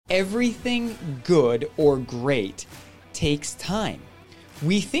everything good or great takes time.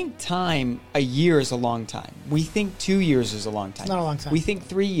 We think time, a year is a long time. We think 2 years is a long time. It's not a long time. We think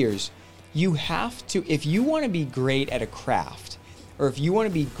 3 years. You have to, if you want to be great at a craft, or if you want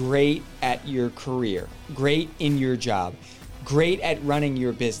to be great at your career, great in your job, great at running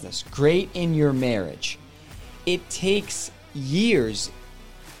your business, great in your marriage, it takes years.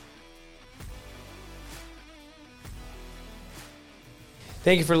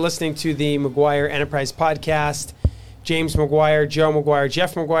 Thank you for listening to the McGuire Enterprise Podcast. James McGuire, Joe McGuire,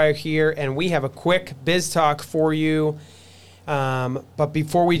 Jeff McGuire here, and we have a quick biz talk for you. But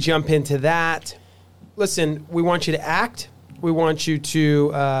before we jump into that, listen, we want you to act. We want you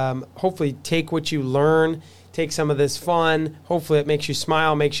to hopefully take what you learn, take some of this fun. Hopefully it makes you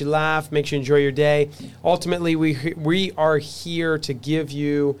smile, makes you laugh, makes you enjoy your day. Ultimately, we are here to give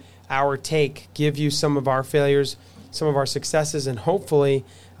you our take, give you some of our failures, some of our successes, and hopefully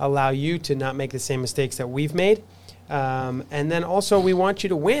allow you to not make the same mistakes that we've made. And then also we want you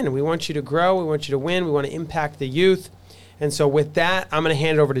to win. We want you to grow. We want you to win. We want to impact the youth. And so with that, I'm going to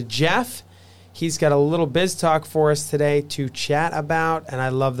hand it over to Jeff. He's got a little biz talk for us today to chat about, and I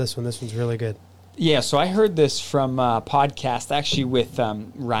love this one. This one's really good. Yeah, so I heard this from a podcast actually with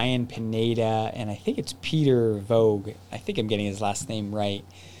Ryan Pineda, and I think it's Peter Vogue. I think I'm getting his last name right.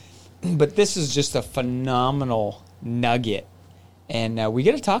 But this is just a phenomenal nugget, and we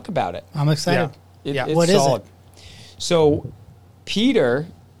got to talk about it. I'm excited. Yeah. It's What is solid. it? So Peter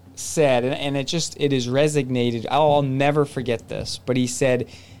said, and it is resonated. I'll never forget this, but he said,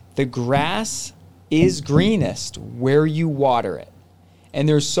 the grass is greenest where you water it. And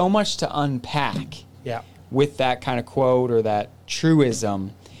there's so much to unpack with that kind of quote or that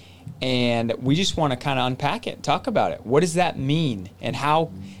truism. And we just want to kind of unpack it, talk about it. What does that mean? And how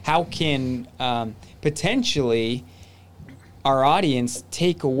can potentially our audience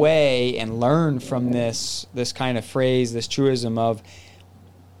take away and learn from this kind of phrase, this truism of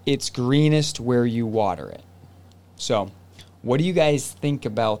it's greenest where you water it. So what do you guys think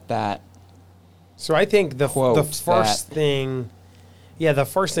about that? So I think the first that thing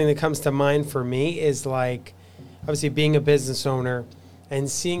that comes to mind for me is like, obviously being a business owner and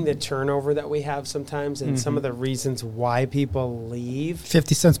seeing the turnover that we have sometimes and some of the reasons why people leave.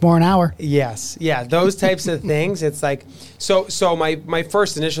 50 cents more an hour. Yes. Yeah. Those types of things. It's like, so my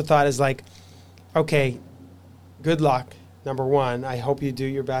first initial thought is like, okay, good luck. Number one, I hope you do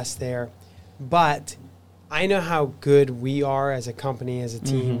your best there. But I know how good we are as a company, as a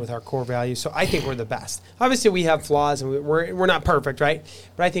team with our core values. So I think we're the best. Obviously we have flaws and we're not perfect, right?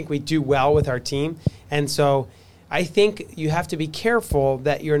 But I think we do well with our team. And so I think you have to be careful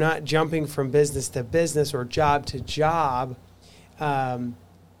that you're not jumping from business to business or job to job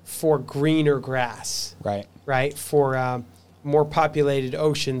for greener grass. Right? For more populated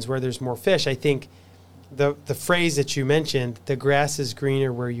oceans where there's more fish. I think the phrase that you mentioned, the grass is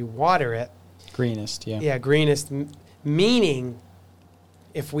greener where you water it. Greenest, yeah. Yeah, greenest, meaning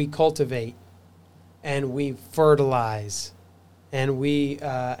if we cultivate and we fertilize and we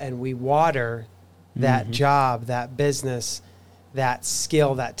water that job, that business, that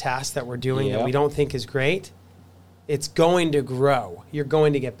skill, that task that we're doing that we don't think is great, it's going to grow. You're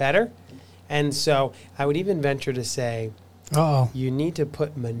going to get better. And so I would even venture to say, you need to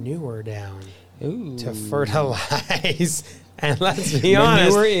put manure down to fertilize. And let's be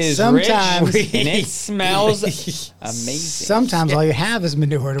honest, manure is sometimes rich and it smells amazing. Sometimes all you have is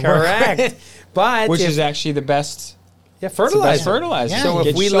manure to correct. work. But which is actually the best. Yeah, fertilizer. Fertilizer. Yeah. So Get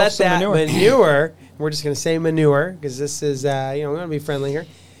if we yourself let some that manure, we're just going to say manure because this is, we want to be friendly here.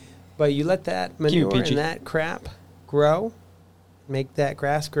 But you let that manure and that crap grow, make that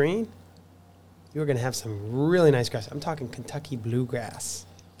grass green, you're going to have some really nice grass. I'm talking Kentucky bluegrass.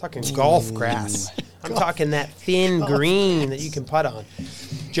 I'm talking golf grass. I'm talking that thin green that you can putt on.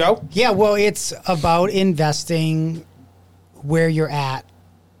 Joe? Yeah, well, it's about investing where you're at.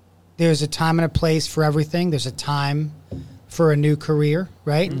 There's a time and a place for everything. There's a time for a new career,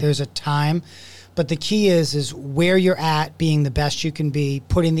 right? There's a time. But the key is where you're at, being the best you can be,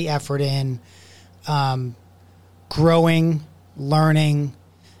 putting the effort in, growing, learning.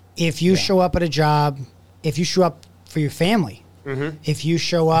 If you show up at a job, if you show up for your family, if you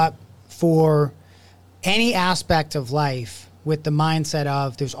show up for any aspect of life with the mindset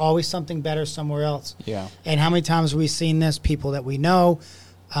of there's always something better somewhere else. Yeah. And how many times have we seen this? People that we know,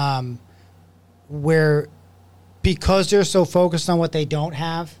 where because they're so focused on what they don't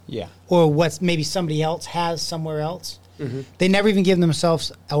have, or what maybe somebody else has somewhere else, they never even give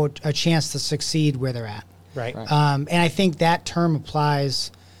themselves a chance to succeed where they're at. Right. And I think that term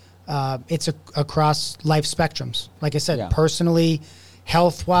applies. It's across life spectrums. Like I said, personally,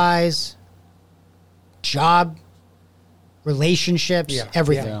 health-wise, job, relationships,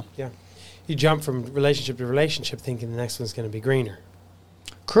 everything. Yeah. You jump from relationship to relationship thinking the next one's going to be greener.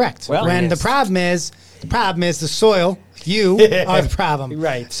 Correct. Well, when yes. the problem is the soil, you are the problem.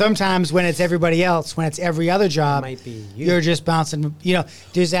 Right. Sometimes when it's everybody else, when it's every other job, Might be you. you're just bouncing.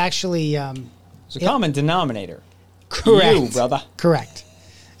 There's actually It's a common denominator. correct, You, brother. Correct.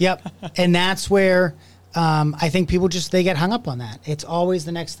 Yep. And that's where I think people they get hung up on that. It's always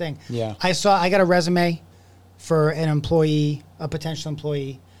the next thing. Yeah. I got a resume for an employee, a potential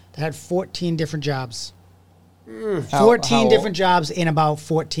employee that had 14 different jobs. 14 different jobs in about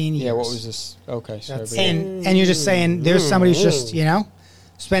 14 years. Yeah, what was this? Okay, so That's- And you're just saying there's somebody who's just,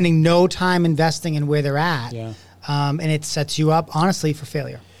 spending no time investing in where they're at. Yeah. And it sets you up, honestly, for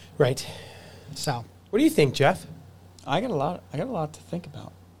failure. Right. So What do you think, Jeff? I got a lot to think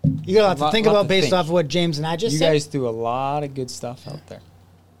about. you got a lot to think lot about to based think. off of what James and I just You said. guys do a lot of good stuff out there.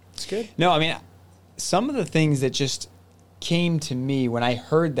 It's good. No, I mean, some of the things that just came to me when I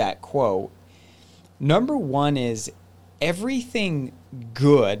heard that quote, number one is everything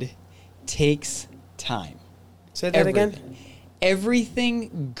good takes time. Say that again. Everything.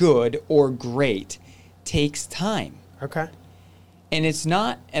 Everything good or great takes time. Okay. And it's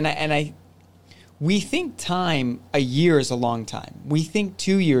not, we think time, a year is a long time. We think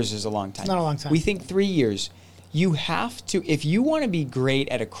 2 years is a long time. It's not a long time. We think 3 years. You have to, if you want to be great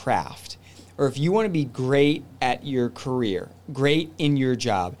at a craft, or if you want to be great at your career, great in your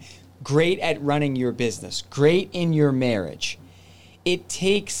job, great at running your business, great in your marriage, it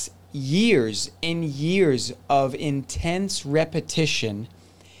takes years and years of intense repetition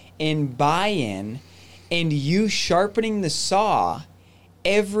and buy-in and you sharpening the saw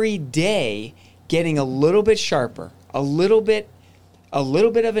every day, getting a little bit sharper, a little bit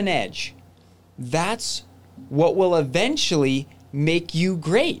of an edge. That's what will eventually make you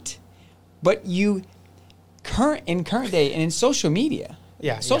great. But in current day and in social media,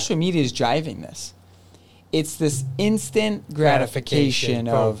 social media is driving this. It's this instant gratification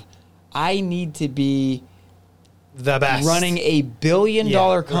of, I need to be The best. running a $1 billion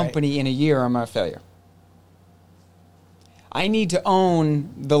right. company in a year, or I'm a failure. I need to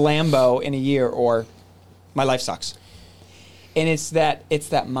own the Lambo in a year, or my life sucks. And it's that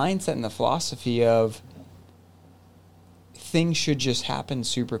mindset and the philosophy of things should just happen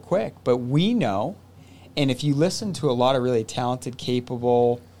super quick. But we know, and if you listen to a lot of really talented,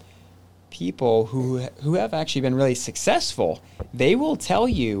 capable people who have actually been really successful, they will tell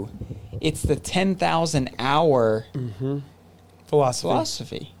you it's the 10,000 hour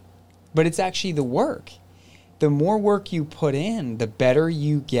philosophy. But it's actually the work. The more work you put in, the better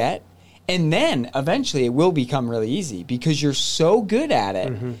you get. And then eventually it will become really easy because you're so good at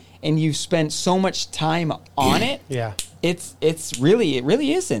it and you've spent so much time on it. Yeah. It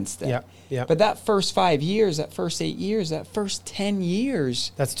really is instant. Yeah. Yeah. But that first 5 years, that first 8 years, that first 10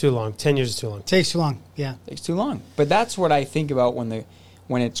 years That's too long. 10 years is too long. Takes too long. Yeah. takes too long. But that's what I think about when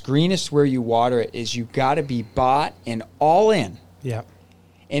it's greenest where you water it, is you got to be bought and all in. Yeah.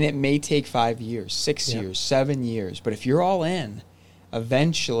 And it may take 5 years, 6 Yeah. years, 7 years. But if you're all in,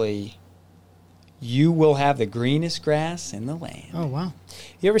 eventually you will have the greenest grass in the land. Oh, wow.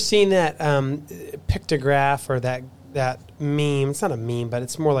 You ever seen that pictograph or that meme? It's not a meme, but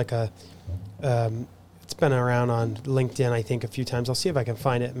it's more like it's been around on LinkedIn, I think, a few times. I'll see if I can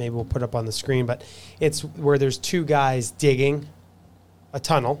find it. Maybe we'll put it up on the screen. But it's where there's two guys digging a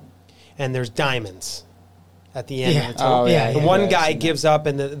tunnel, and there's diamonds at the end Yeah. of the tunnel. Oh, yeah, The yeah. one I've guy seen gives up,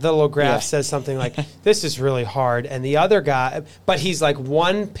 and the little graph Yeah. says something like, "This is really hard." And the other guy, but he's like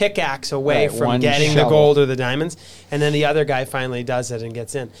one pickaxe away Right, from one getting the shovel. gold or the diamonds. And then the other guy finally does it and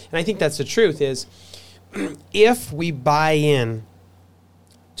gets in. And I think that's the truth is, if we buy in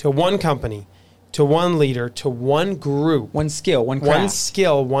to one company, to one leader, to one group, One skill, one one craft.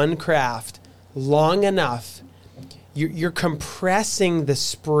 skill, one craft, long enough, you're compressing the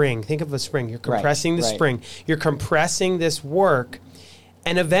spring. Think of a spring. You're compressing the right. spring. You're compressing this work,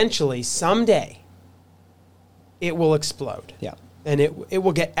 and eventually, someday, it will explode. Yeah. And it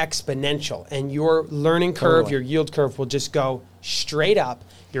will get exponential. And your learning curve, Totally. your yield curve will just go straight up.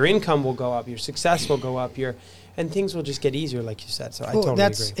 Your income will go up. Your success will go up. And things will just get easier, like you said. So I Well, totally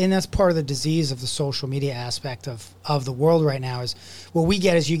agree. And that's part of the disease of the social media aspect of the world right now is what we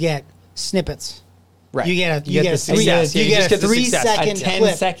get is you get snippets. Right. You get You get the success. Yeah, you just a get the 3 success. a second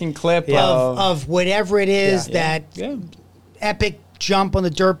 10-second clip Yeah. of whatever it is Yeah. that Yeah. epic jump on the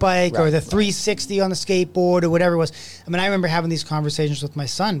dirt bike or Right, the right. 360 on the skateboard or whatever it was. I mean, I remember having these conversations with my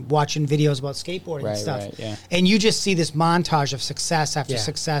son, watching videos about skateboarding and Right, stuff. right, yeah. And you just see this montage of success after Yeah.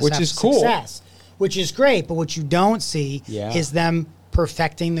 success Which after is cool. success, which is great. But what you don't see Yeah. is them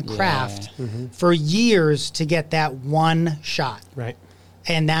perfecting the craft for years to get that one shot. Right.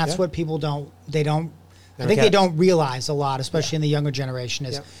 And that's Yeah. what people they don't get. realize a lot, especially in the younger generation,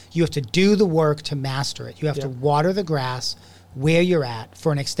 is Yeah. you have to do the work to master it. You have to water the grass where you're at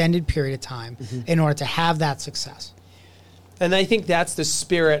for an extended period of time in order to have that success. And I think that's the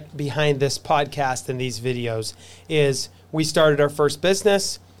spirit behind this podcast and these videos is we started our first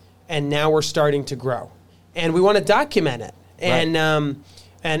business and now we're starting to grow. And we want to document it. And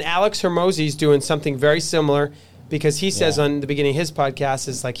and Alex Hormozi is doing something very similar because he says on the beginning of his podcast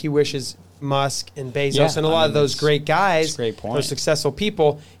is like he wishes Musk and Bezos and a lot of those great guys, great point. those successful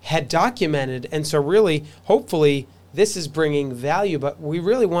people had documented. And so really, hopefully, this is bringing value, but we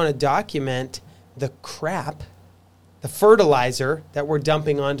really want to document the crap, the fertilizer that we're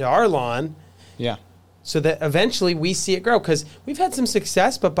dumping onto our lawn Yeah. so that eventually we see it grow. Because we've had some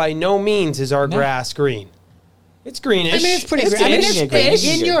success, but by no means is our grass green. It's greenish. I mean, it's pretty green. I mean, it's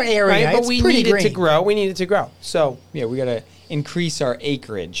in your area, right? But it's we pretty need it green. to grow. We need it to grow. So, Yeah, we got to increase our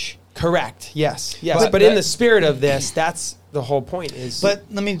acreage. correct. Yes. But But in that- the spirit of this, that's the whole point is... But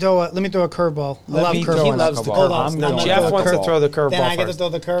let me throw a curveball. I Let love me throw curveballs. a he loves the knuckleball. curveballs. I'm Now, going Jeff to wants to throw the curveball Then I get to first. throw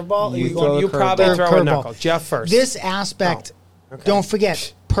the curveball. You throw You the probably curveball. throw a Curveball. knuckle. Jeff first. This aspect, okay. don't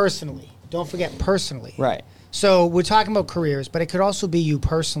forget personally. Don't forget personally. Right. So we're talking about careers, but it could also be you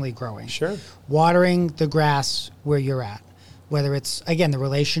personally growing. Sure. Watering the grass where you're at, whether it's, again, the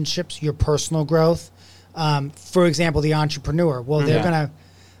relationships, your personal growth. For example, the entrepreneur. Well,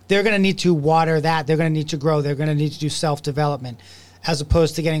 they're gonna need to water that. They're gonna need to grow. They're gonna need to do self-development, as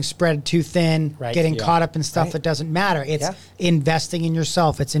opposed to getting spread too thin, Right. getting Yeah. caught up in stuff Right. that doesn't matter. It's Yeah. investing in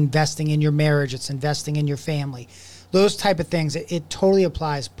yourself. It's investing in your marriage. It's investing in your family. Those type of things. It totally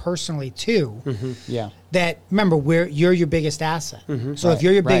applies personally too. Yeah. That remember you're your biggest asset. So if Right,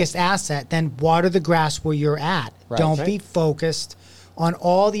 you're your right. biggest asset, then water the grass where you're at. Right. Don't Right. be focused on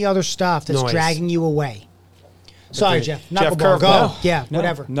all the other stuff that's Noise. dragging you away. Sorry, Agreed. Jeff. Jeff, Knuckleball, go. curveball. Yeah, No,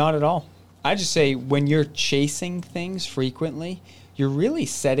 whatever. Not at all. I just say when you're chasing things frequently, you're really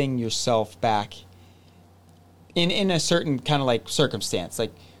setting yourself back in a certain kind of like circumstance.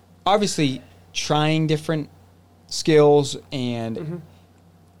 Like obviously trying different skills and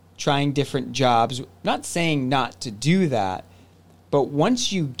trying different jobs. Not saying not to do that, but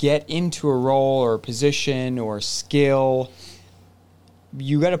once you get into a role or a position or skill,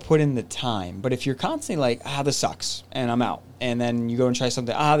 you got to put in the time. But if you're constantly like, this sucks, and I'm out, and then you go and try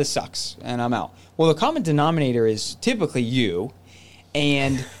something, this sucks, and I'm out. Well, the common denominator is typically you,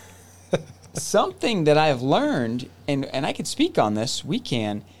 and something that I've learned, and I can speak on this, we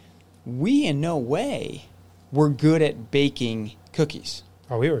in no way were good at baking cookies.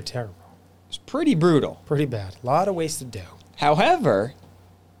 Oh, we were terrible. It's pretty brutal. Pretty bad. A lot of wasted dough. However,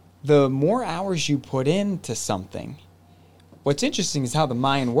 the more hours you put into something, what's interesting is how the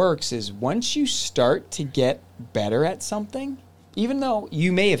mind works is once you start to get better at something, even though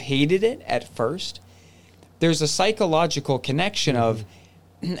you may have hated it at first, there's a psychological connection of,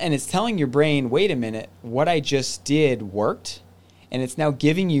 and it's telling your brain, wait a minute, what I just did worked. And it's now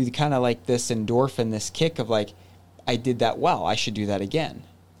giving you kind of like this endorphin, this kick of like, I did that well. I should do that again.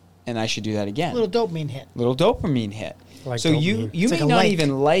 And I should do that again. Little dopamine hit. Little dopamine hit. Like so dopamine. you It's may like a not like.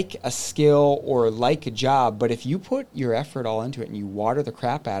 even like a skill or like a job, but if you put your effort all into it and you water the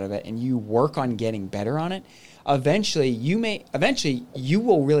crap out of it and you work on getting better on it, eventually you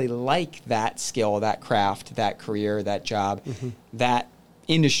will really like that skill, that craft, that career, that job, that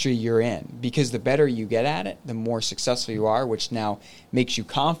industry you're in, because the better you get at it, the more successful you are, which now makes you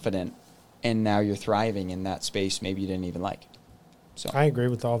confident, and now you're thriving in that space maybe you didn't even like. So I agree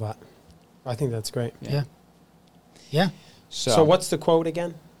with all that. I think that's great. Yeah. So what's the quote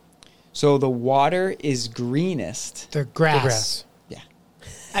again? So the water is greenest. The grass. The grass. Yeah.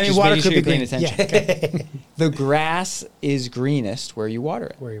 I mean, Just water making could sure be you're green. paying Yeah. attention. Okay. The grass is greenest where you water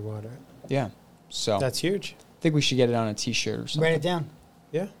it. Where you water it. Yeah. So That's huge. I think we should get it on a T-shirt or something. Write it down.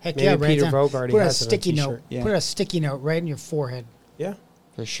 Yeah. Heck Maybe yeah, write Peter it down. Vogt already Put a has it on sticky note. t-shirt. Yeah. Put a sticky note right in your forehead. Yeah.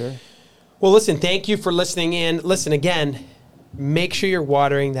 For sure. Well, listen, thank you for listening in. Listen, again, make sure you're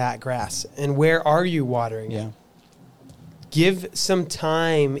watering that grass. And where are you watering it? Yeah. Give some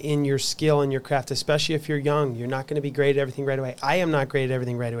time in your skill and your craft, especially if you're young. You're not going to be great at everything right away. I am not great at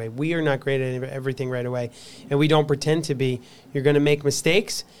everything right away. We are not great at everything right away. And we don't pretend to be. You're going to make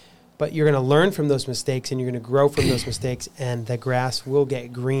mistakes, but you're going to learn from those mistakes and you're going to grow from those mistakes, and the grass will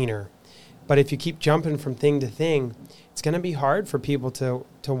get greener. But if you keep jumping from thing to thing, it's going to be hard for people to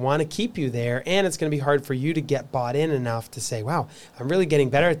want to keep you there, and it's going to be hard for you to get bought in enough to say, wow, I'm really getting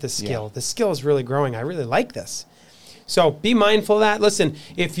better at this skill. Yeah. The skill is really growing. I really like this. So be mindful of that. Listen,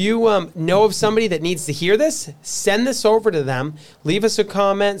 if you know of somebody that needs to hear this, send this over to them. Leave us a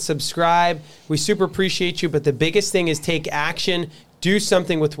comment, subscribe. We super appreciate you. But the biggest thing is take action. Do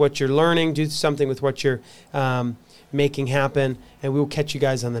something with what you're learning. Do something with what you're making happen. And we will catch you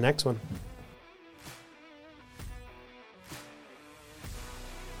guys on the next one.